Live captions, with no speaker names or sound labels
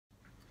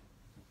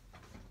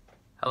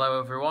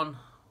Hello everyone,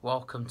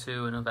 welcome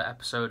to another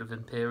episode of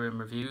Imperium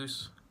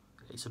Reviews.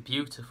 It's a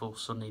beautiful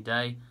sunny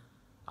day.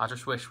 I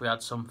just wish we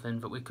had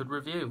something that we could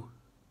review.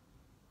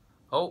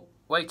 Oh,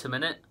 wait a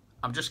minute,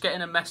 I'm just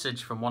getting a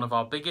message from one of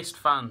our biggest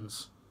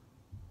fans.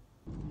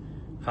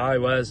 Hi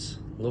Wes,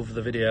 love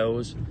the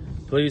videos.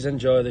 Please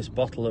enjoy this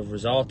bottle of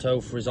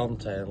Rosato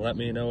Frizzante and let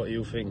me know what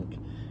you think.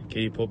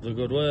 Keep up the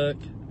good work.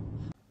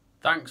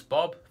 Thanks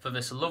Bob for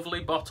this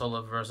lovely bottle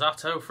of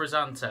Rosato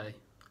Frizzante.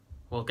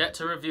 We'll get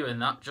to reviewing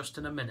that just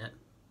in a minute.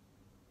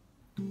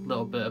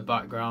 Little bit of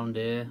background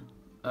here.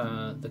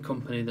 The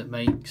company that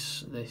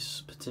makes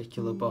this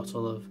particular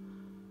bottle of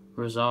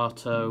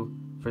Rosato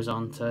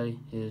Frizzante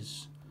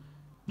is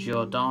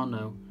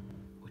Giordano,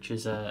 which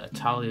is an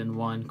Italian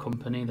wine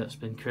company that's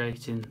been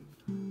creating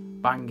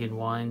banging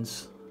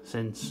wines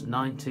since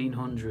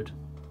 1900.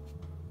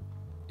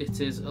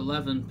 It is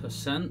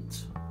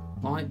 11%,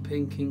 light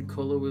pink in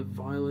colour with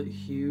violet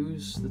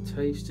hues. The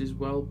taste is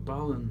well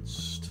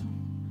balanced.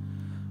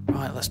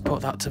 Right, let's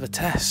put that to the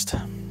test.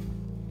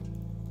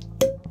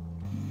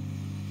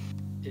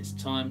 It's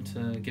time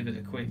to give it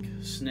a quick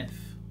sniff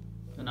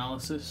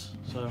analysis.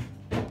 So,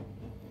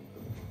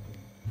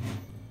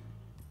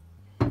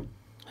 it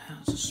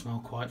does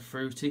smell quite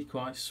fruity,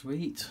 quite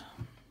sweet.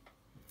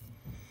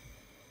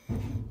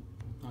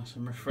 Nice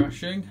and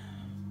refreshing.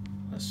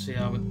 Let's see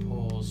how it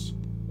pours.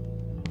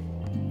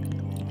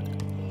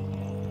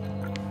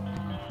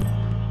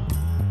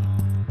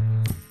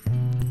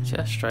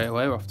 Yeah, straight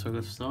away we're off to a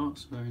good start.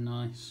 It's very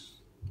nice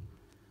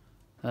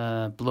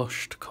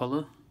blushed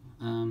colour.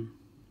 A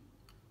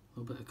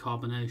little bit of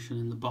carbonation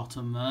in the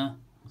bottom there.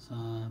 It's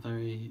a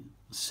very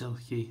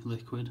silky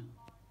liquid.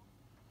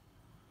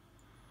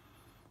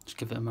 Just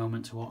give it a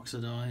moment to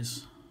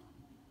oxidise.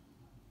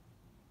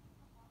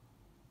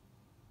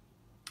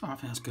 Oh, I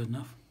think that's good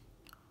enough.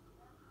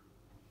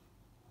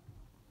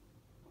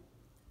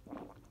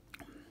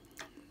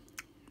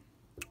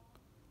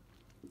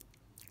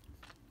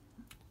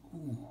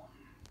 Ooh,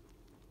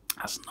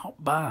 that's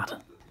not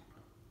bad.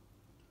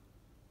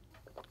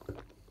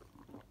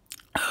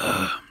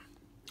 Not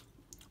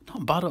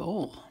bad at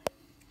all.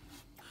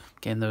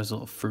 Getting those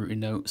little fruity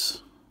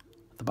notes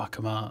at the back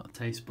of my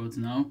taste buds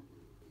now.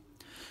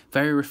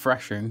 Very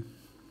refreshing.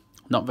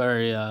 Not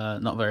very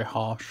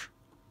harsh.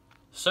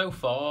 So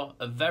far,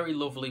 a very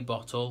lovely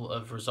bottle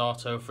of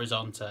Rosato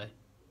Frizzante.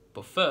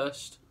 But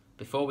first,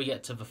 before we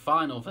get to the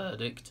final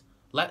verdict,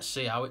 let's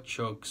see how it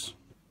chugs.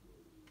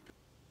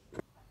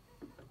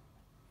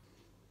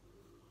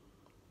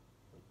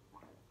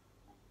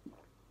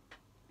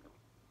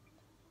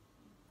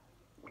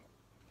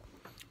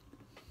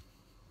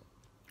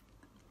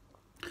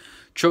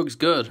 Chug's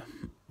good.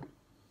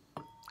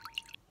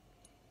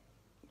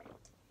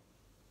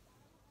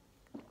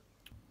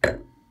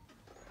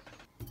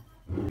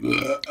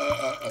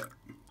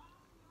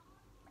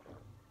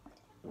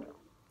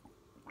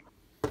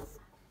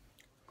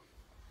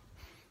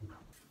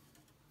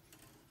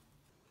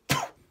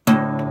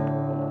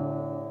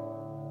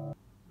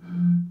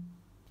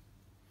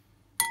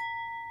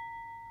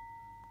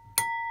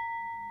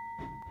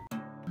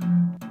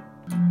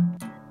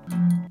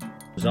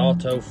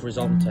 Rosato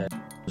Frizzante.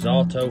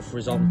 Rosato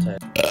Frizzante.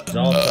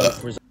 Rosato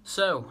Frizzante.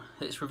 So,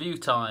 it's review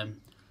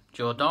time.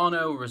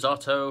 Giordano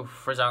Rosato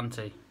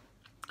Frizzante.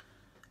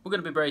 We're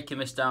going to be breaking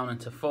this down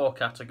into 4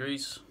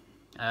 categories.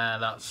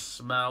 That's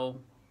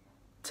smell,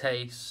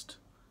 taste,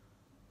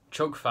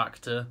 chug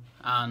factor,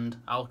 and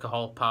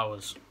alcohol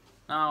powers.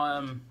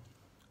 Now,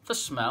 for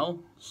smell,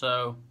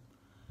 so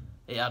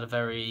it had a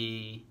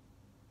very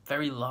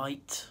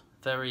light,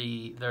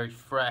 very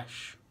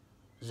fresh,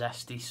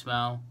 zesty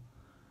smell,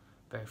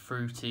 very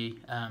fruity.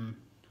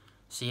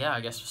 So yeah,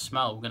 I guess for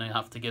smell, we're gonna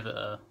have to give it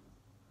a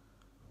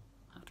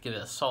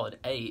solid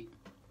 8.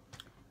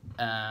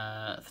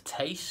 For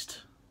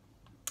taste,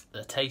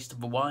 the taste of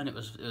the wine, it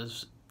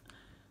was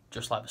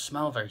just like the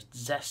smell, very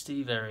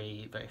zesty,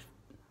 very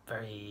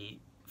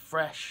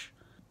fresh,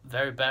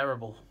 very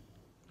bearable.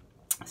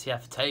 So yeah,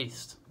 for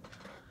taste,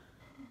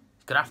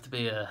 it's gonna have to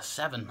be a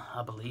 7,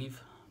 I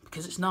believe,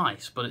 because it's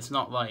nice, but it's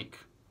not like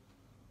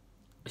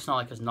as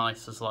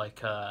nice as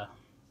like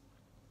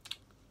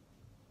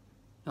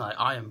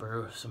Iron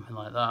Brew or something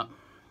like that.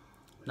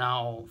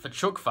 Now, for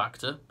chug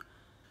factor,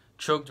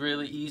 chugged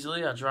really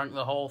easily. I drank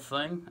the whole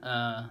thing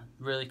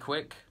really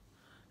quick.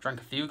 Drank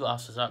a few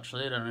glasses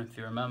actually, I don't know if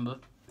you remember.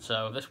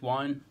 So this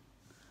wine,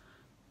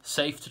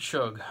 safe to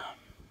chug.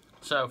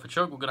 So for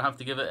chug, we're going to have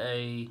to give it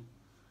a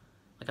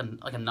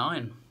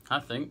 9, I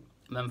think.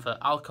 And then for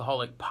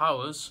alcoholic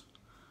powers,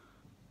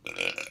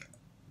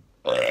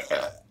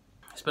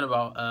 it's been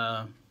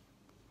about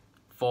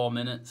 4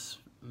 minutes,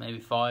 maybe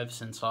 5,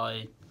 since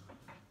I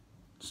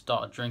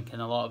started drinking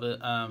a lot of it.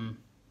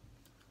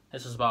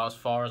 This is about as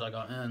far as I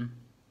got in.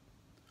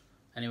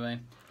 Anyway,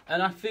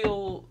 and I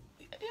feel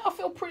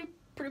pretty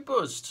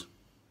buzzed.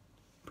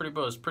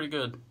 Pretty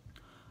good.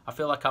 I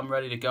feel like I'm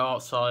ready to go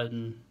outside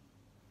and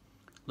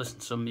listen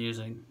to some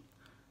music,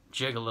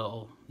 jig a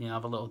little,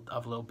 have a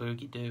little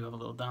boogie do, have a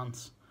little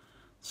dance.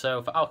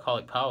 So for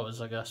alcoholic powers,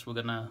 I guess we're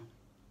gonna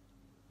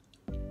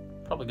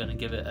Probably going to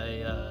give it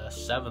a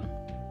 7.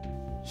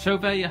 So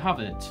there you have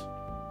it.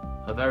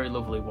 A very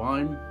lovely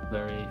wine,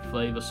 very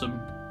flavoursome.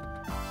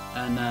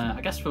 And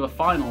I guess for the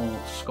final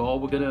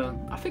score,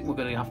 I think we're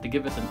gonna have to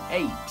give it an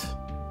 8.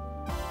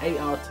 8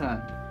 out of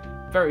 10.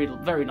 Very,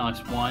 very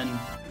nice wine.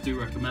 Do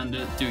recommend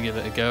it. Do give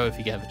it a go if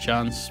you get the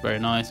chance. Very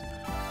nice.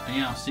 And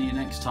yeah, I'll see you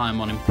next time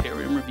on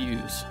Imperium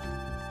Reviews.